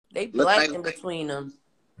They Look black like in between them.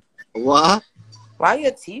 what? Why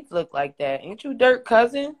your teeth look like that? Ain't you dirt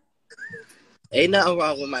cousin? Ain't nothing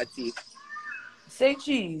wrong with my teeth. Say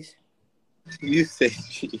cheese. You say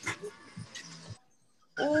cheese.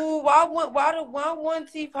 Ooh, why one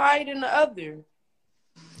teeth higher than the other?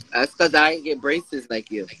 That's because I ain't get braces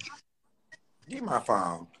like you. Give me my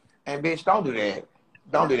phone. And bitch, don't do that.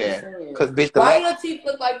 Don't do that. Saying. Cause bitch, why your teeth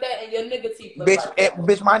look like that and your nigga teeth look like that?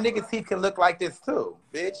 Bitch, my nigga teeth can look like this too.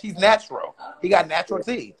 Bitch, he's natural. He got natural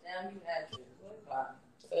teeth. Damn, you natural.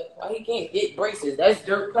 Why he can't get braces? That's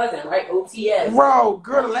dirt cousin, right? OTS. Bro,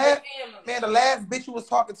 girl, the last bitch you was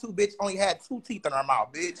talking to, bitch, only had 2 teeth in her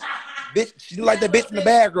mouth, bitch. Bitch, she look like that bitch from the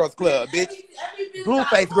Bad Girls Club, bitch.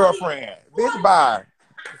 Blueface girlfriend. Bitch, bye.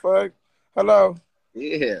 Fuck. Hello.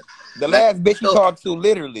 Yeah. The last bitch you talked to,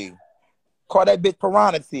 literally, called that bitch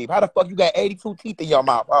piranha teeth. How the fuck you got 82 teeth in your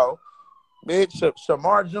mouth, oh? Bitch,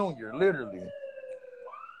 Shamar Jr., literally.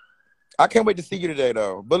 I can't wait to see you today,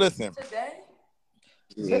 though. But listen. Today?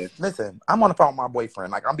 Yeah. Listen, I'm on the phone with my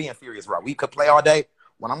boyfriend. Like, I'm being serious, bro. We could play all day.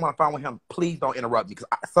 When I'm on the phone with him, please don't interrupt me because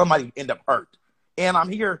somebody end up hurt. And I'm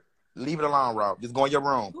here. Leave it alone, bro. Just go in your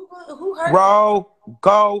room. Who hurt? Bro,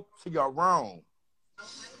 go to your room.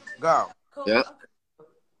 Go. Cool. Yep.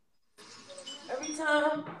 Every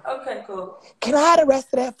time? Okay, cool. Can I have the rest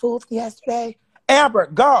of that food from yesterday? Amber,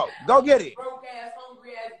 go. Go get it. Broke ass,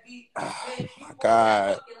 hungry ass beat. Oh, my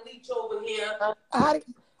God. Leech over here.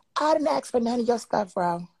 I didn't ask for none of your stuff,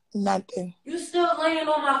 bro. Nothing. You still laying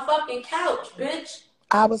on my fucking couch, bitch.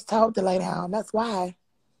 I was told to lay down. That's why.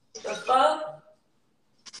 The fuck?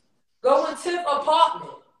 Go in Tiff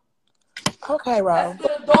apartment. Okay, bro. That's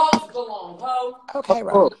where the dogs belong, ho. Okay,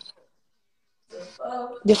 bro.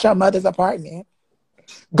 This your mother's apartment.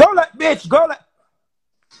 Go let.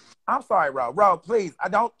 I'm sorry, Ro, please. I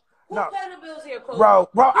don't. No. Who paying the bills here, Cole?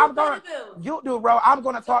 Ro, I'm gonna. You do, Ro. I'm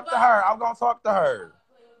gonna talk to her. I'm gonna talk to her.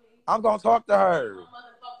 I'm gonna talk to her.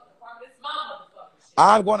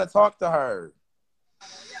 I'm gonna talk to her.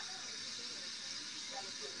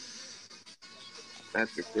 At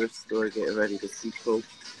the thrift store getting ready to see Coke.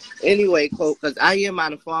 Anyway, Coke, because I am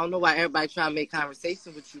on the phone. I don't know why everybody trying to make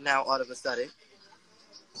conversation with you now all of a sudden.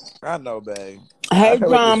 I know, babe. Hey, I can't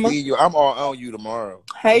wait Drama. to see you. I'm all on you tomorrow.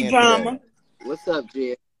 Hey, Drama. What's up,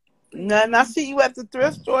 J? Nothing. I see you at the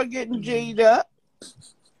thrift store getting G'd up.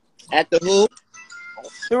 At the who?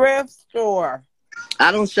 Thrift store.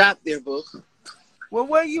 I don't shop there, boo. Well,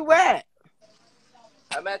 where you at?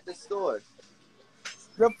 I'm at the store.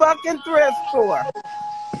 The fucking thrift store.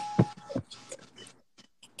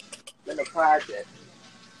 In the project.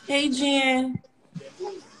 Hey, Jen.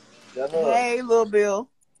 Hey, little Bill.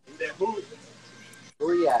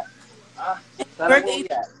 Where you at? Birthday.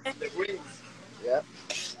 Yep.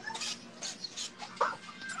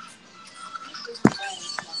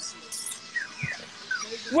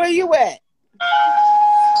 Where you at?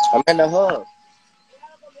 I'm in the hub.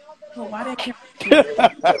 Oh, why that can't...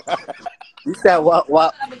 You said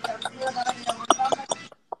what?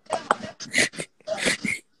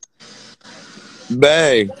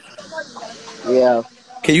 Babe. Yeah.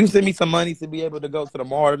 Can you send me some money to be able to go to the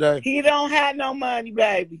mall today? He don't have no money,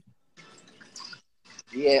 baby.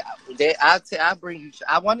 Yeah, I'll bring you.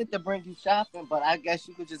 I wanted to bring you shopping, but I guess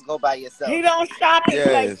you could just go by yourself. He don't shop in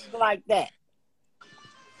places like that.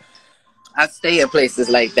 I stay in places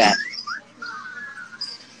like that.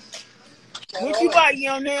 What you biting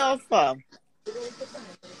your nails for?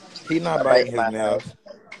 He not biting his nails.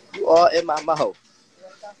 You all in my mouth.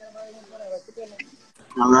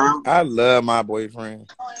 Hello? I love my boyfriend.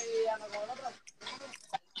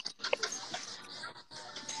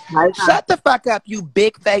 Shut the fuck up, you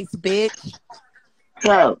big face bitch.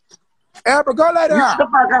 Yo. Amber, go lay down. Shut the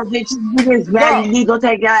fuck up, bitch. You this bad. You need to go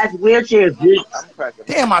take your ass wheelchair, bitch.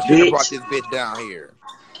 Damn, I should have brought this bitch down here.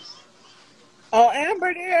 Oh,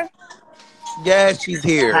 Amber there? Yeah, she's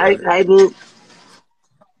here. Hi, boo.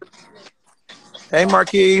 Hey,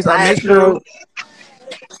 Markese, I miss you.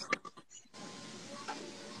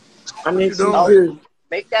 I miss you doing? too.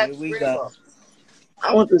 Make that Here we go.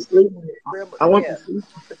 I want to sleep. I want to sleep.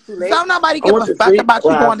 Don't nobody give a fuck about you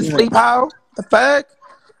going to sleep, hoe. The fuck?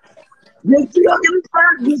 Bitch, you don't give a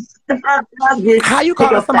fuck. Bitch, the fuck up, bitch. How you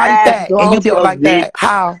calling somebody fat and you do it like that?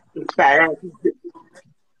 How?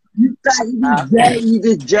 You thought you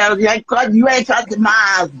just jealous. You ain't touching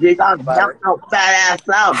my ass, bitch. I'm dumping your fat ass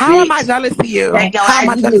out, bitch. How am I jealous of you? How am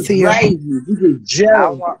I jealous of you? You just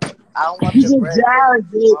jealous. I don't want You the just bread. jealous,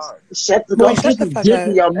 bitch. Shut the Boy, fuck shut the up. fuck Dick up.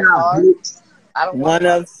 in your mouth, bitch. I don't One want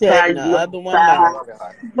upset and the other one mad.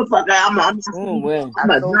 The fuck I'm I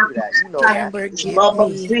told you that. You know that. Amber, give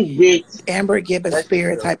motherfucking me street, bitch. Amber, give a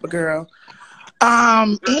spirit type of girl.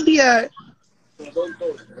 India,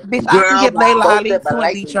 bitch, I can Girl, give Layla Both Ali them I too and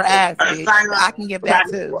like beat me your too. ass, bitch. I can give that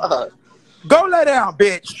too. Fuck. Go lay down,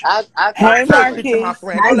 bitch. I I Hey, got take you. picture, my Markese.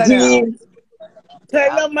 friend. Go hi, lay down. Jen.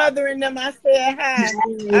 Tell I, your I, mother and them I said hi. I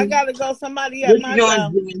Hey, gotta go. Somebody at what you my door.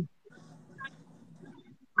 doing, Jen?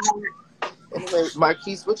 anyway,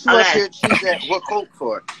 Markese, what you up Okay. here cheating at what coat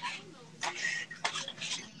for?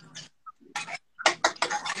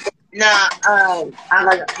 Nah, I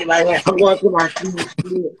got right here. I'm going to my TV.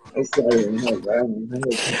 It's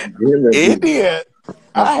India.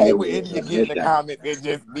 I hate when India get in the okay. comments and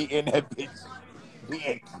just be in that bitch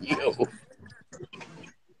being cute.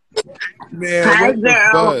 Man, Hi, what the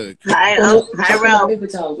girl. fuck? Hi, Go hi, fuck with my Ralph. paper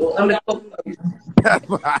towel. Go. I'm gonna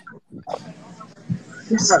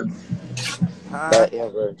Huh? That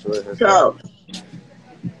Amber enjoyed herself. So,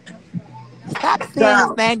 Stop saying his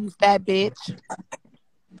so, name, you fat bitch.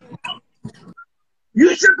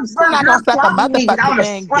 you shut the You're not fuck gonna up suck a talking to me, 'cause I'm motherfucking gonna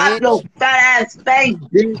thing, slap bitch. your fat ass face,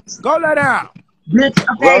 bitch. Go lay down.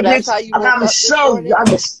 Bitch, Bro, okay, that's bitch. how you I'm woke gonna up this show you. morning? I'm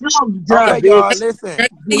gonna show you, Okay, y'all, bitch. listen.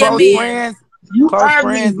 next to your Close Bitch, man. friends. you Close earned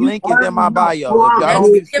me. friends You link is in earned my me no bio. If fraud, y'all Next don't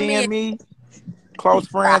to be bitch. your man. seeing me, close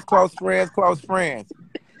friends, close friends, close friends.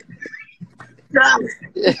 Go,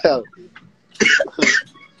 Yeah.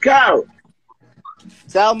 go,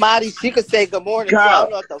 Tell Marty she could say good morning too. I go, don't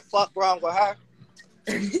know what the fuck wrong with her.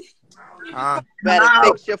 Huh? Better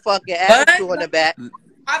go, fix your fucking What? attitude in the back.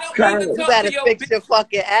 I don't even go. You talk to better your fix bitch. your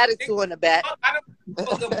fucking attitude in the back. I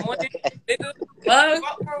don't know good morning, nigga. What?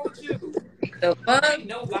 What's wrong with you? The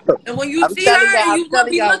fuck? And when you see her and I'm you look,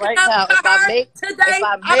 telling be y'all looking right up now, to her today,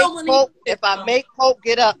 I don't want to hear If it. I make Hope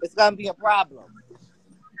get up, it's gonna be a problem.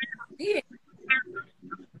 Yeah.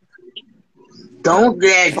 Don't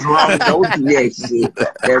get drunk. Don't do that shit.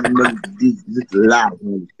 That this a lie,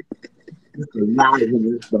 honey. It's a lie, honey.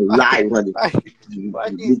 It's a lie, honey. Why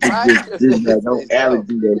he's trying to Don't ever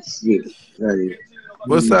do that shit, honey.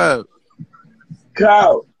 What's up?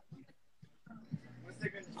 Go.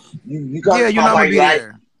 You come Yeah, to you my know I'm gonna party, be right?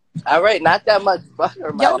 there. All right, not that much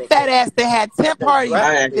butter, my Your fat nigga. ass that had 10 That's parties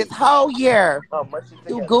Alright. this aggressive. whole year. Oh, much you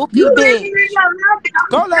You together. goofy You let me in bitch. your mouth.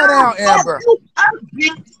 Go lay down, Amber. You a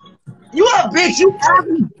bitch. You a bitch. You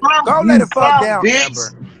ugly fuck. Go lay You the fuck fuck, down, bitch.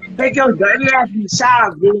 Amber. Take your dirty ass in the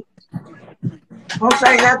shower, bitch. Don't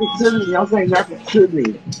say nothing to me. Don't say nothing to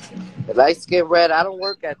me. The light skin red, I don't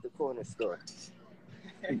work at the corner store.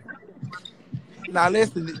 Now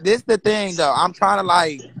listen, this the thing though. I'm trying to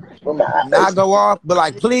like For my not eyes. go off, but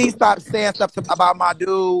like please stop saying stuff about my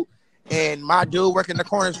dude. And my dude working the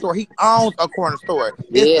corner store. He owns a corner store.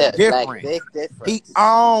 It's a Yeah, like difference. big He difference.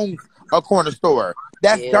 owns a corner store.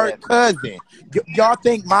 That's Yeah. Dirk cousin. Y'all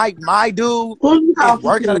think my dude Who you is talking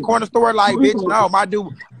working at a to? corner store? Like, Who you bitch, talking no, to? my dude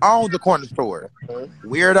owns a corner store. Mhm.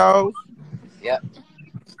 Weirdos. Yep.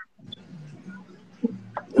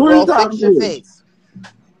 Who you Well, talking fix your to? face.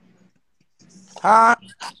 Huh?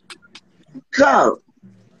 Go.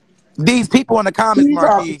 These people in the Who comments, you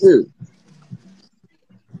talking Marquise, to?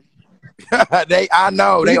 I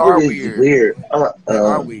know, they People are is weird. weird. They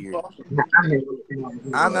are weird.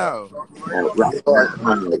 I know.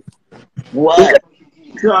 What?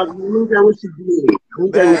 Cause look at what you did.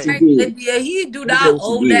 Look at what you Bae, Right, did. India, he do Look at not what you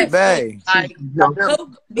owe did. that shit. bae, Like, No,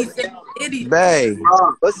 Coke be saying idiot. bae.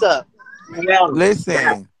 What's up? no,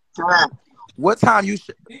 Listen, no. what time you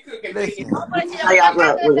should listen? How y'all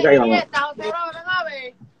go? What's going on?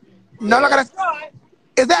 No, look at that.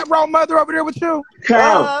 Is that wrong mother over there with you?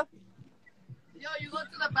 Come.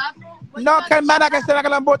 No, que mana que se la que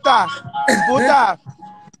la bota. Bota.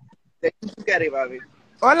 Scary, Bobby.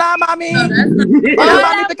 Hola, No, mami. that's not Hola, mother.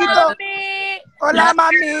 mami, Pequito. Hola, That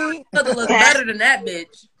mami. mother look better than that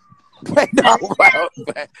bitch. No, Hey,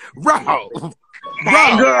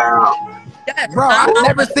 bro, girl. That's bro. not I my Who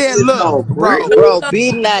never mother. said is look, no bro. freak? Bro, So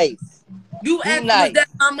be nice. you Be asked, was nice. that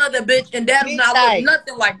my mother, bitch? And that do Be not look nice.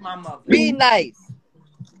 nothing like my mother. Be nice.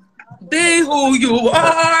 Be who you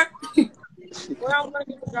are.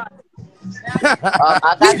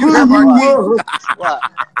 I Did got you you hear one more. Marquise? What?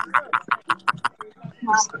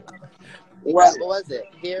 What? What was it?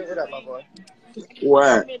 Here, what up, my boy?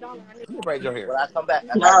 What? Let me braid your hair. When I come back,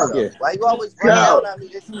 I got you Go. though. Yeah, Why you always run Go. down on me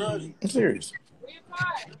this early? I'm serious.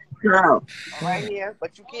 Go. I'm right here,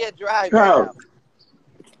 but you can't drive right Go. now.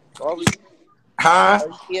 Always, Huh?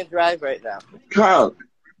 you can't drive right now. Go.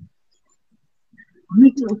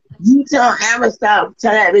 You tell Amber stop.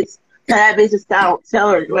 Tell that bitch to stop. Tell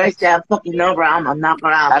her to erase that fucking number. I'm gonna knock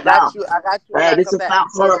her out. I got Stop. you. I got you when Hey, I bitch, come back. stop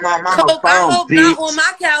calling my mama Coke, I phone, hope not on bitch.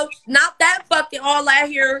 my couch. Not that fucking all out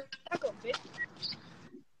here.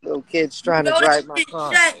 Little kids trying to Yo, that drive my shit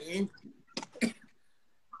car. shutting.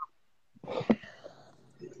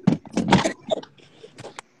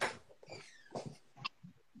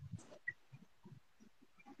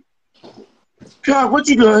 Chuck, what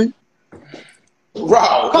you doing?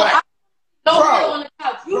 Bro, like, No, bro, on the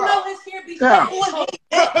couch. You bro. know his hair be Chuck. who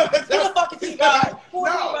the fuck is he, Rob?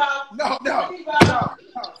 No.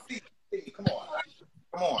 See, come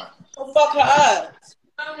on. Don't fuck her up.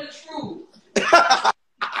 I'm the truth.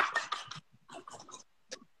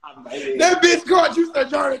 That bitch called you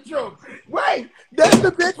said you're the truth. Wait, that's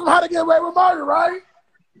the bitch from How to Get Away with Murder, right?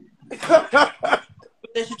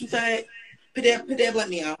 That's what you said. Put that blunt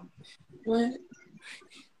me out. What?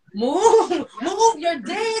 Move, you're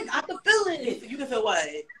dead. I can feel it. You can feel what?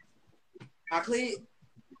 I clear.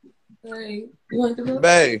 Hey, you want to go?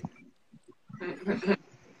 Babe.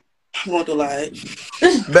 You want to lie?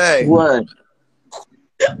 Babe. What?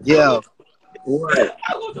 Yo. What?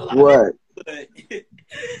 I want to lie. What?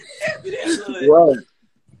 What?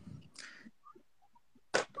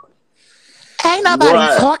 Ain't nobody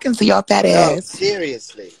What? talking to your fat No, ass.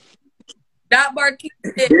 seriously. Not Markese.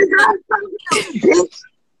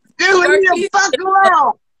 Bitch, leave me the fuck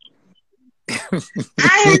alone.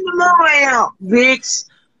 I ain't the mood right now, bitch.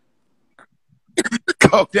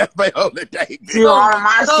 Oh, that's my other day, bitch. You on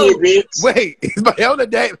my shit, bitch. Wait, it's my other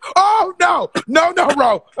day. Oh, no,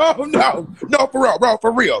 bro. Oh, no. No, for real, bro,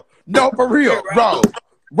 for real. No, for real, bro.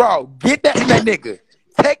 Bro, get that from that nigga.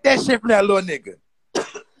 Take that shit from that little nigga.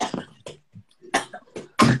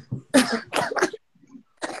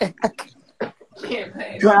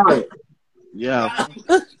 Try it. Yeah.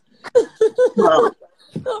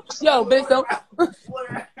 Yo, bitch, don't.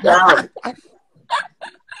 Try it.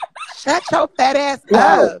 Shut your fat ass No.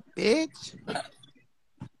 up, bitch.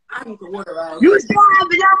 I need the water out. You still have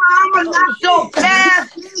the I'm not so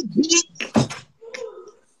fast, bitch.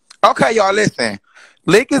 Okay, y'all, listen.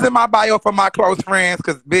 Link is in my bio for my close friends,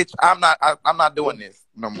 cause bitch, I'm not doing this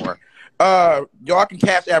no more. Y'all can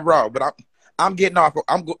cash that bro, but I'm getting off.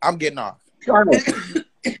 I'm getting off. Try it.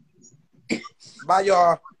 Bye,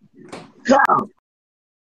 y'all. Try it.